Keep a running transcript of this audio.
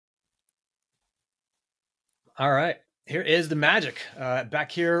All right. Here is the magic.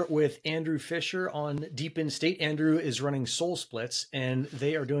 Back here with Andrew Fisher on DePIN State. Andrew is running Soul Splits, and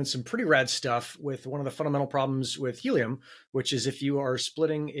they are doing some pretty rad stuff with one of the fundamental problems with Helium, which is if you are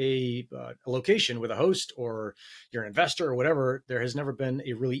splitting a location with a host or you're an investor or whatever, there has never been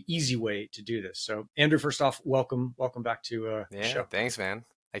a really easy way to do this. So, Andrew, first off, welcome back to the Yeah, show. thanks, man.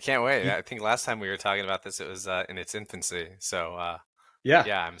 I can't wait. You, I think last time we were talking about this, it was in its infancy. So, yeah,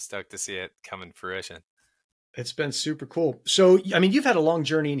 yeah, I'm stoked to see it come in fruition. it's been super cool. So, I mean, you've had a long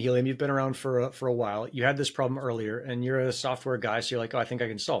journey in Helium. You've been around for a while. You had this problem earlier, and you're a software guy, so you're like, oh, I think I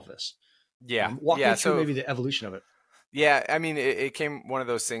can solve this. Yeah, Walk me yeah. through So, maybe the evolution of it. yeah, I mean, it came one of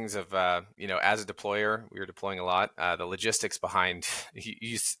those things of, as a deployer, we were deploying a lot. The logistics behind,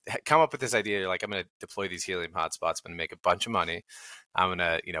 come up with this idea. You're like, I'm going to deploy these Helium hotspots. I'm going to make a bunch of money. I'm going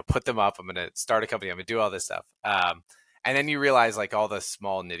to, put them up. I'm going to start a company. I'm going to do all this stuff. And then you realize like all the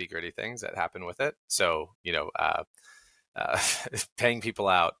small nitty gritty things that happen with it. So, paying people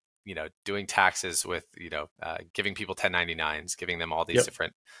out, doing taxes with, giving people 1099s, giving them all these Yep.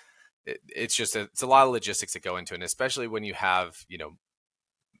 different, it's a lot of logistics that go into it. And especially when you have,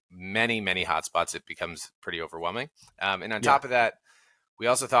 many hotspots, it becomes pretty overwhelming. And on Yeah. top of that, we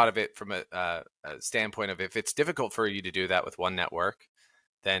also thought of it from a standpoint of if it's difficult for you to do that with one network,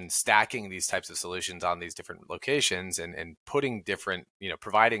 then stacking these types of solutions on these different locations and putting different,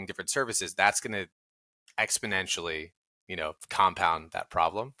 providing different services, that's going to exponentially, compound that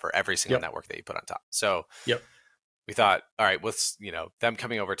problem for every single Yep. network that you put on top. So Yep. we thought, all right, with, them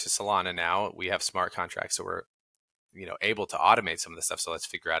coming over to Solana now, we have smart contracts. So we're, able to automate some of the stuff. So let's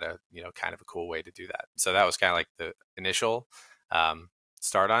figure out a, kind of a cool way to do that. So that was kind of like the initial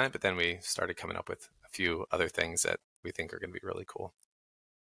start on it. But then we started coming up with a few other things that we think are going to be really cool.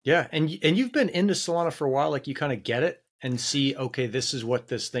 Yeah. And you've been into Solana for a while. Like you kind of get it and see, okay, this is what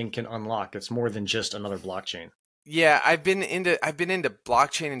this thing can unlock. It's more than just another blockchain. Yeah, I've been into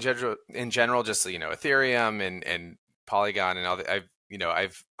blockchain in general, just Ethereum and Polygon and all that.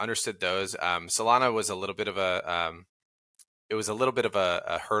 I've understood those. Solana was a little bit of a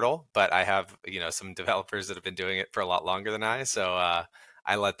hurdle, but I have some developers that have been doing it for a lot longer than I, so I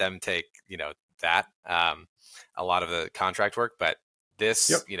let them take that a lot of the contract work. But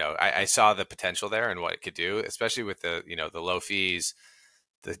this, Yep. I saw the potential there and what it could do, especially with the the low fees,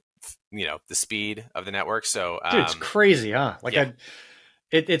 the the speed of the network. So Dude, it's crazy, huh? Like yeah,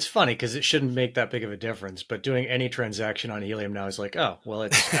 it's funny because it shouldn't make that big of a difference, but doing any transaction on Helium now is like, oh, well,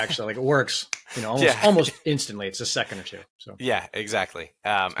 it's actually like it works, yeah. almost instantly. It's a second or two. So Yeah, exactly. it's a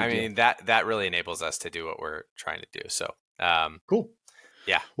I big deal. mean that really enables us to do what we're trying to do. So Cool.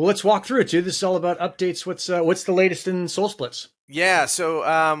 yeah, Well, let's walk through it, dude. This is all about updates. What's the latest in Soul Splits? yeah. So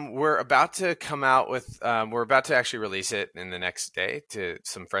we're about to come out with we're about to actually release it in the next day to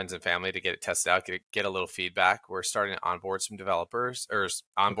some friends and family to get it tested out, get a little feedback. We're starting to onboard some developers or Okay.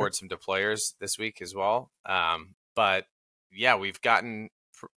 onboard some deployers this week as well. But yeah, we've gotten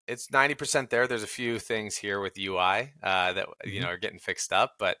it's 90% there. There's a few things here with UI that Hmm. are getting fixed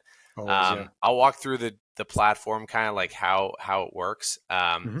up, but Always, yeah. I'll walk through the platform kind of like how it works.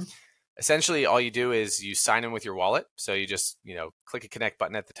 Hmm. Essentially, all you do is you sign in with your wallet. So you just click a connect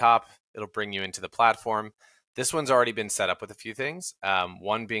button at the top. It'll bring you into the platform. This one's already been set up with a few things.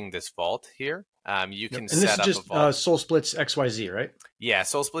 One being this vault here. You Yep. can And this is set up a just vault. Soul Splits XYZ, right? Yeah,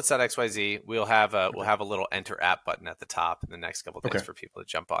 SoulSplits.xyz. We'll Okay. have a little enter app button at the top in the next couple of days Okay. for people to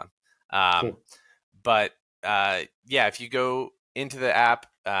jump on. Um, Cool. but yeah, if you go into the app,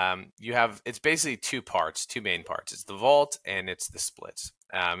 it's basically two main parts. It's the vault and it's the splits.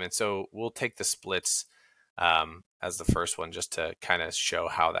 And so we'll take the splits as the first one just to kind of show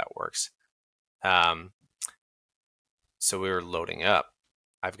how that works. So we were loading up.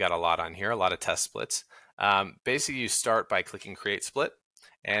 I've got a lot on here, a lot of test splits. Basically, you start by clicking Create Split,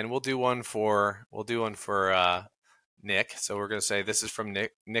 and we'll do one for Nick. So we're going to say this is from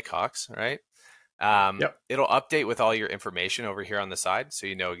Nick Hawks, right? Yep. It'll update with all your information over here on the side, so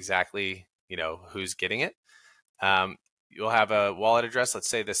you know exactly who's getting it. You'll have a wallet address. Let's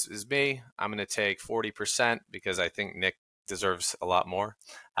say this is me. I'm going to take 40% because I think Nick deserves a lot more.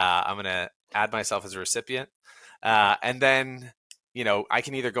 I'm going to add myself as a recipient, and then I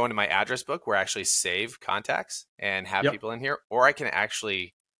can either go into my address book where I actually save contacts and have Yep. people in here, or I can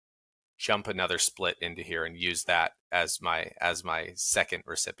actually jump another split into here and use that as my second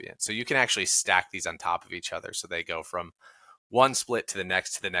recipient. So you can actually stack these on top of each other, so they go from one split to the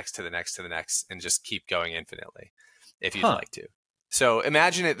next, to the next, to the next, to the next, and just keep going infinitely if you'd Huh. like to. So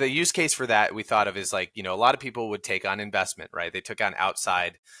imagine it. The use case for that we thought of is like, a lot of people would take on investment, right? They took on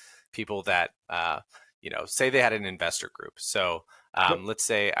outside people that, say they had an investor group. So Yep. Let's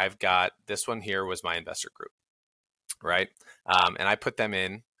say I've got this one here was my investor group, right? And I put them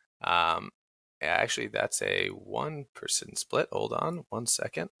in. Actually, that's a 1% split. Hold on 1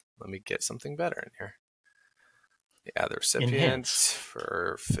 second. Let me get something better in here. Yeah, the recipient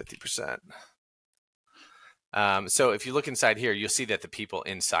for 50%. So if you look inside here, you'll see that the people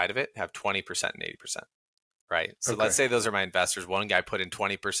inside of it have 20% and 80%, right? So let's say those are my investors. One guy put in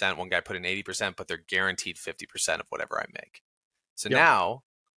 20%, one guy put in 80%, but they're guaranteed 50% of whatever I make. So now,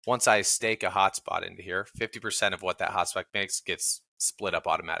 once I stake a hotspot into here, 50% of what that hotspot makes gets split up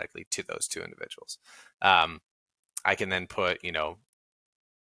automatically to those two individuals. I can then put, you know,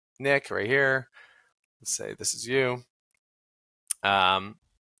 Nick right here. Let's say this is you.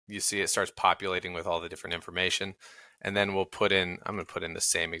 You see it starts populating with all the different information. And then we'll put in, I'm going to put in the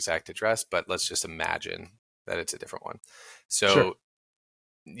same exact address, but let's just imagine that it's a different one. So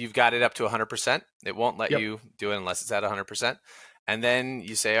you've got it up to 100%. It won't let you do it unless it's at 100%. And then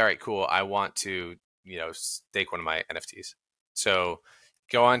you say, all right, cool. I want to, you know, stake one of my NFTs. So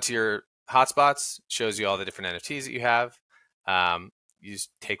go onto your hotspots, shows you all the different NFTs that you have. You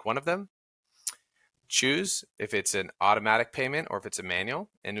take one of them, choose if it's an automatic payment or if it's a manual.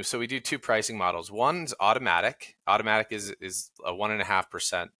 And so we do two pricing models. One's automatic. Automatic is a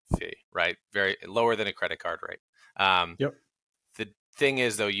 1.5% fee, right? Very lower than a credit card rate. The thing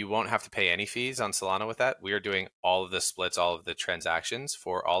is, though, you won't have to pay any fees on Solana with that. We are doing all of the splits, all of the transactions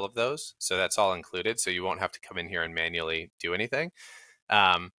for all of those. So that's all included. So you won't have to come in here and manually do anything.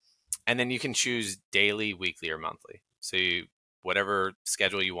 And then you can choose daily, weekly, or monthly. So whatever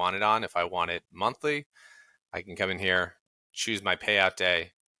schedule you want it on. If I want it monthly, I can come in here, choose my payout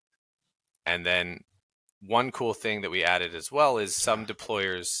day. And then one cool thing that we added as well is some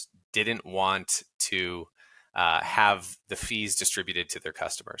deployers didn't want to have the fees distributed to their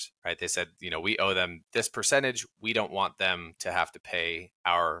customers, right? They said, you know, we owe them this percentage. We don't want them to have to pay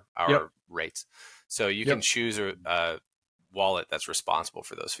our rates. So you can choose a wallet that's responsible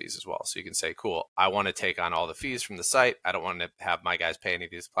for those fees as well. So you can say, cool, I want to take on all the fees from the site. I don't want to have my guys pay any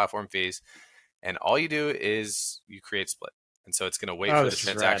of these platform fees. And all you do is you create split. And so it's going to wait for the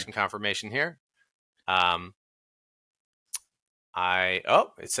transaction confirmation here.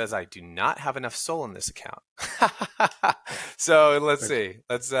 It says I do not have enough SOL in this account. So let's see.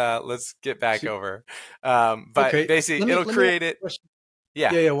 Let's get back over. But basically it'll create it.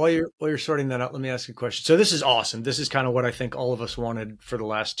 Yeah. While you're sorting that out, let me ask you a question. So this is awesome. This is kind of what I think all of us wanted for the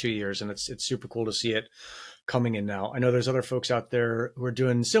last 2 years, and it's super cool to see it coming in now. I know there's other folks out there who are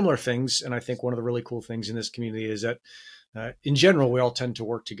doing similar things, and I think one of the really cool things in this community is that in general we all tend to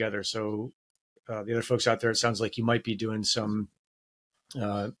work together. So the other folks out there, it sounds like you might be doing some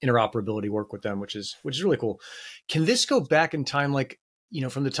interoperability work with them, which is really cool. Can this go back in time, like, you know,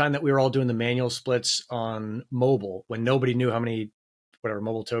 from the time that we were all doing the manual splits on mobile when nobody knew how many whatever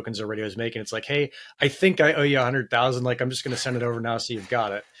mobile tokens or radio is making? It's like, hey, I think I owe you 100,000. Like, I'm just going to send it over now so you've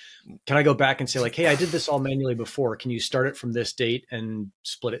got it. Can I go back and say, like, hey, I did this all manually before. Can you start it from this date and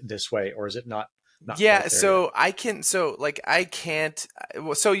split it this way? Or is it not yeah, so yet? I can, so like I can't,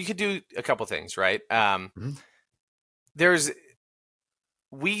 so you could do a couple things, right?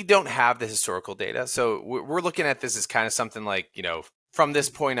 We don't have the historical data. So we're looking at this as kind of something like, you know, from this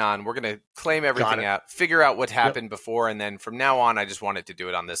point on, we're going to claim everything out, figure out what happened before. And then from now on, I just wanted to do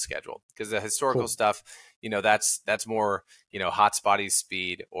it on this schedule, because the historical stuff, you know, that's more, you know, Hotspotty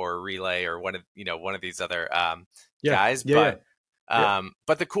Speed or Relay or one of these other guys. But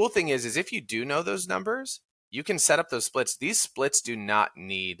the cool thing is if you do know those numbers, you can set up those splits. These splits do not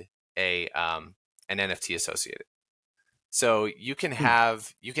need an NFT associated. So you can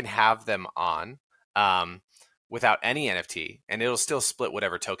have them on without any NFT, and it'll still split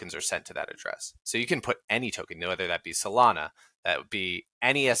whatever tokens are sent to that address. So you can put any token, whether that be Solana, that would be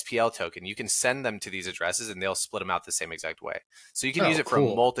any SPL token. You can send them to these addresses, and they'll split them out the same exact way. So you can use it for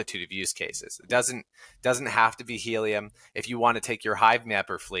a multitude of use cases. It doesn't have to be Helium. If you want to take your Hive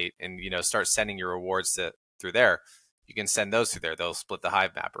Mapper fleet and, you know, start sending your rewards through there, you can send those through there. They'll split the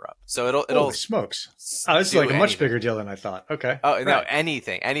Hive Mapper up. So it'll Holy smokes. Oh, this is like a much bigger deal than I thought. Okay. Oh, no,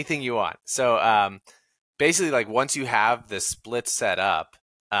 anything you want. So basically, like, once you have the split set up,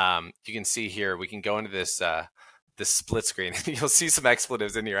 you can see here, we can go into this split screen. You'll see some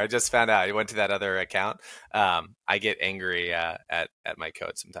expletives in here. I just found out. I went to that other account. I get angry at my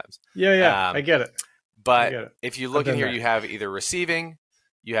code sometimes. Yeah, I get it. But if you look in here, you have either receiving,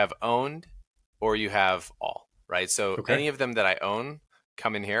 you have owned, or you have all, right? So any of them that I own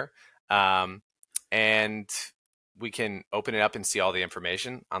come in here, and we can open it up and see all the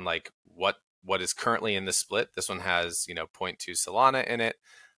information on, like, what is currently in the split. This one has, you know, 0.2 Solana in it.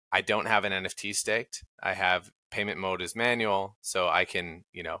 I don't have an NFT staked. I have payment mode is manual, so I can,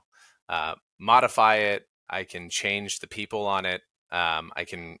 modify it. I can change the people on it. I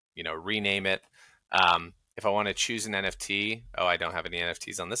can, rename it. If I want to choose an NFT, I don't have any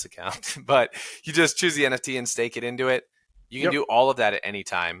NFTs on this account, but you just choose the NFT and stake it into it. You can do all of that at any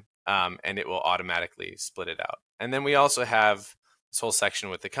time, and it will automatically split it out. And then we also have this whole section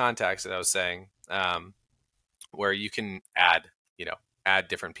with the contacts that I was saying, where you can add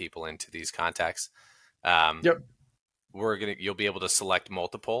different people into these contacts. You'll be able to select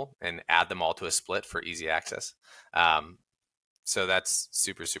multiple and add them all to a split for easy access. So that's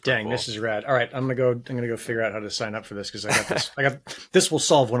super Dang, cool. This is rad. All right, I'm gonna go figure out how to sign up for this, because I got this will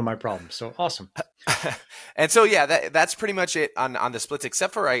solve one of my problems. So awesome. And so that's pretty much it on the splits,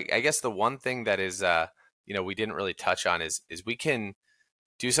 except for I guess the one thing that is we didn't really touch on is we can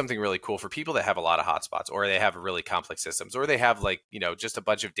do something really cool for people that have a lot of hotspots, or they have really complex systems, or they have just a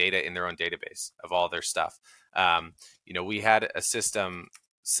bunch of data in their own database of all their stuff. We had a system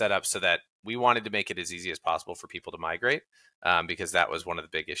set up so that we wanted to make it as easy as possible for people to migrate, because that was one of the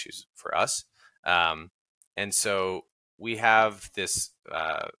big issues for us. And so we have this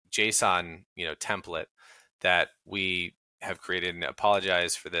JSON template that we have created, and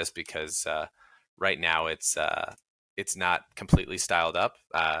apologize for this because right now it's not completely styled up.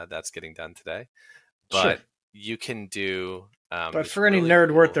 That's getting done today, but sure. You can do. But for any nerd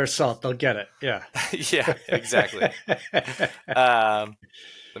cool. worth their salt, they'll get it. Yeah. Yeah, exactly.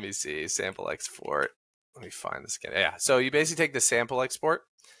 Let me see, sample export. Let me find this again. Yeah. So you basically take the sample export.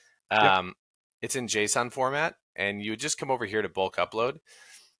 It's in JSON format, and you would just come over here to bulk upload.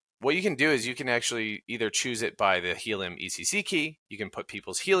 What you can do is you can actually either choose it by the Helium ECC key. You can put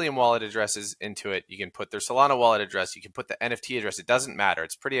people's Helium wallet addresses into it. You can put their Solana wallet address. You can put the NFT address. It doesn't matter.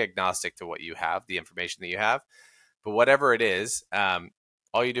 It's pretty agnostic to what you have, the information that you have. But whatever it is,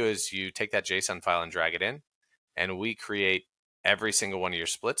 all you do is you take that JSON file and drag it in, and we create every single one of your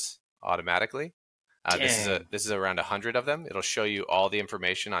splits automatically. This is around 100 of them. It'll show you all the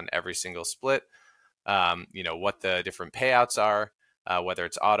information on every single split. What the different payouts are, whether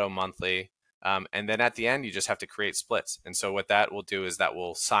it's auto, monthly, and then at the end you just have to create splits. And so what that will do is that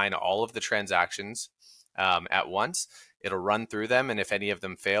will sign all of the transactions at once. It'll run through them, and if any of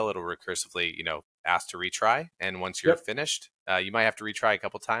them fail, it'll recursively ask to retry. And once you're finished, you might have to retry a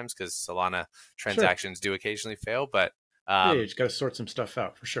couple times because Solana transactions do occasionally fail. But you just got to sort some stuff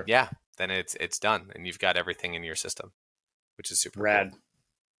out for sure. Yeah, then it's done, and you've got everything in your system, which is super rad.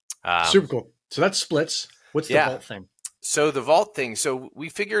 Cool. Super cool. So that's splits. What's the vault thing? So the vault thing. So we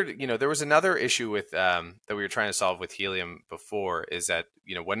figured, there was another issue with that we were trying to solve with Helium before, is that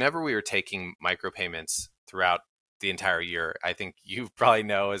whenever we were taking micropayments throughout the entire year, I think you probably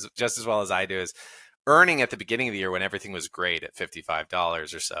know just as well as I do, is earning at the beginning of the year when everything was great at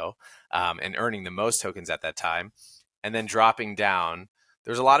 $55 or so, and earning the most tokens at that time, and then dropping down.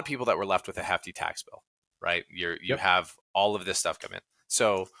 There's a lot of people that were left with a hefty tax bill, right? You have all of this stuff come in.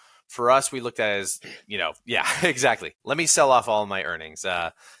 So for us, we looked at it as, exactly. Let me sell off all of my earnings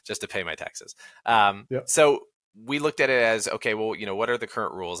just to pay my taxes. So we looked at it as, okay, well, what are the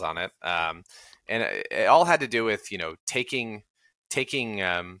current rules on it? And it all had to do with, you take your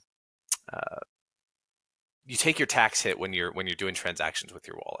tax hit when you're doing transactions with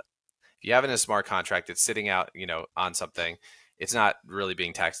your wallet. If you have it in a smart contract, it's sitting out, on something, it's not really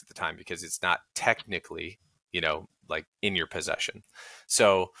being taxed at the time because it's not technically, like in your possession.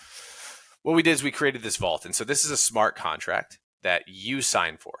 So what we did is we created this vault. And so this is a smart contract that you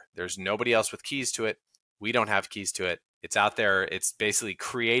sign for. There's nobody else with keys to it. We don't have keys to it. It's out there. It's basically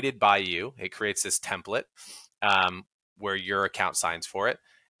created by you. It creates this template where your account signs for it.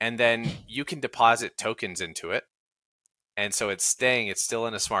 And then you can deposit tokens into it. And so it's still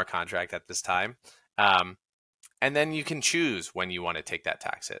in a smart contract at this time. And then you can choose when you want to take that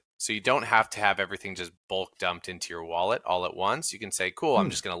tax hit. So you don't have to have everything just bulk dumped into your wallet all at once. You can say, cool,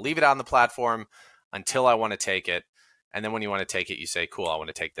 I'm just going to leave it on the platform until I want to take it. And then when you want to take it, you say, cool, I want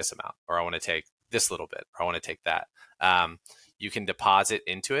to take this amount, or I want to take this little bit, or I want to take that. You can deposit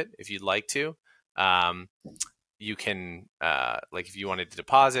into it if you'd like to. You can, if you wanted to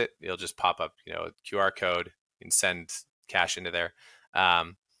deposit, it'll just pop up, a QR code. You can send cash into there.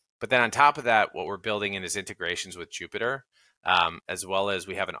 But then on top of that, what we're building in is integrations with Jupiter, as well as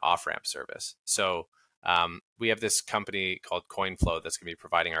we have an off-ramp service. So we have this company called CoinFlow that's going to be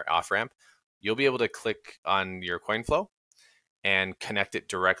providing our off-ramp. You'll be able to click on your CoinFlow and connect it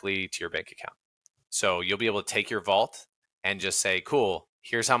directly to your bank account. So you'll be able to take your vault and just say, cool,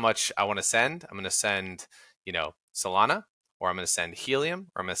 here's how much I want to send. I'm going to send, Solana, or I'm going to send Helium,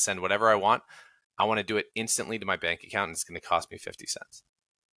 or I'm going to send whatever I want. I want to do it instantly to my bank account, and it's going to cost me 50 cents.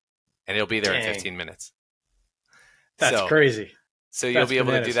 And it'll be there in 15 minutes. That's crazy. So you'll be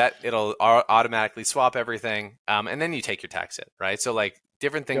able to do that. It'll automatically swap everything. And then you take your tax hit, right? So like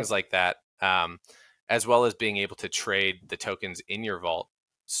different things like that, as well as being able to trade the tokens in your vault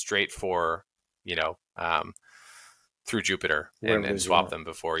straight for, through Jupyter and swap them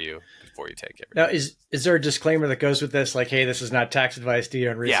before you take it. Now, is there a disclaimer that goes with this? Like, hey, this is not tax advice. Do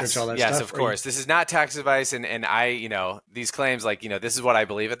your own research, all that stuff? Yes, of course. This is not tax advice. And I, these claims, like, this is what I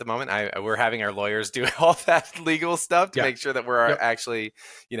believe at the moment. We're having our lawyers do all that legal stuff to make sure that we're actually,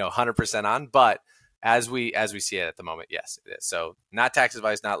 100% on. But as we see it at the moment, yes, it is. So not tax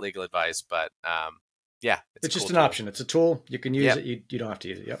advice, not legal advice, but it's just an option. It's a tool. You can use it. You don't have to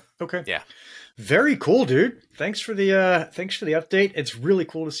use it. Yep. Okay. Yeah. Very cool, dude. Thanks for the update. It's really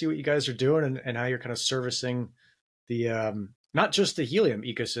cool to see what you guys are doing and how you're kind of servicing the not just the Helium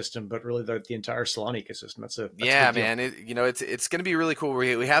ecosystem, but really the entire Solana ecosystem. That's man. It's going to be really cool.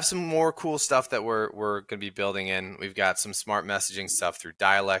 We have some more cool stuff that we're going to be building in. We've got some smart messaging stuff through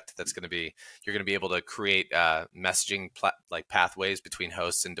Dialect. You're going to be able to create messaging like pathways between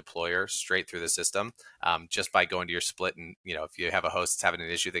hosts and deployers straight through the system, just by going to your split. And if you have a host that's having an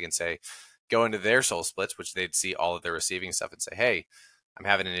issue, they can say, go into their soul splits, which they'd see all of their receiving stuff and say, hey, I'm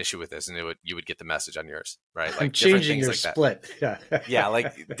having an issue with this, and you would get the message on yours, right? Like I'm changing your split. Yeah. Yeah.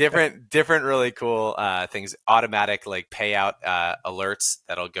 Like different really cool things, automatic like payout alerts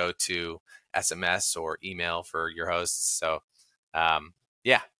that'll go to SMS or email for your hosts. So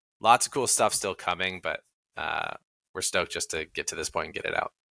lots of cool stuff still coming, but we're stoked just to get to this point and get it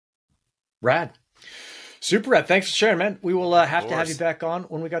out. Rad. Super rad. Thanks for sharing, man. We will have to have you back on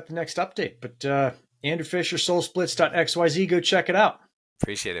when we got the next update. But Andrew Fisher, soulsplits.xyz, go check it out.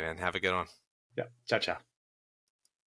 Appreciate it, man. Have a good one. Yeah. Ciao, ciao.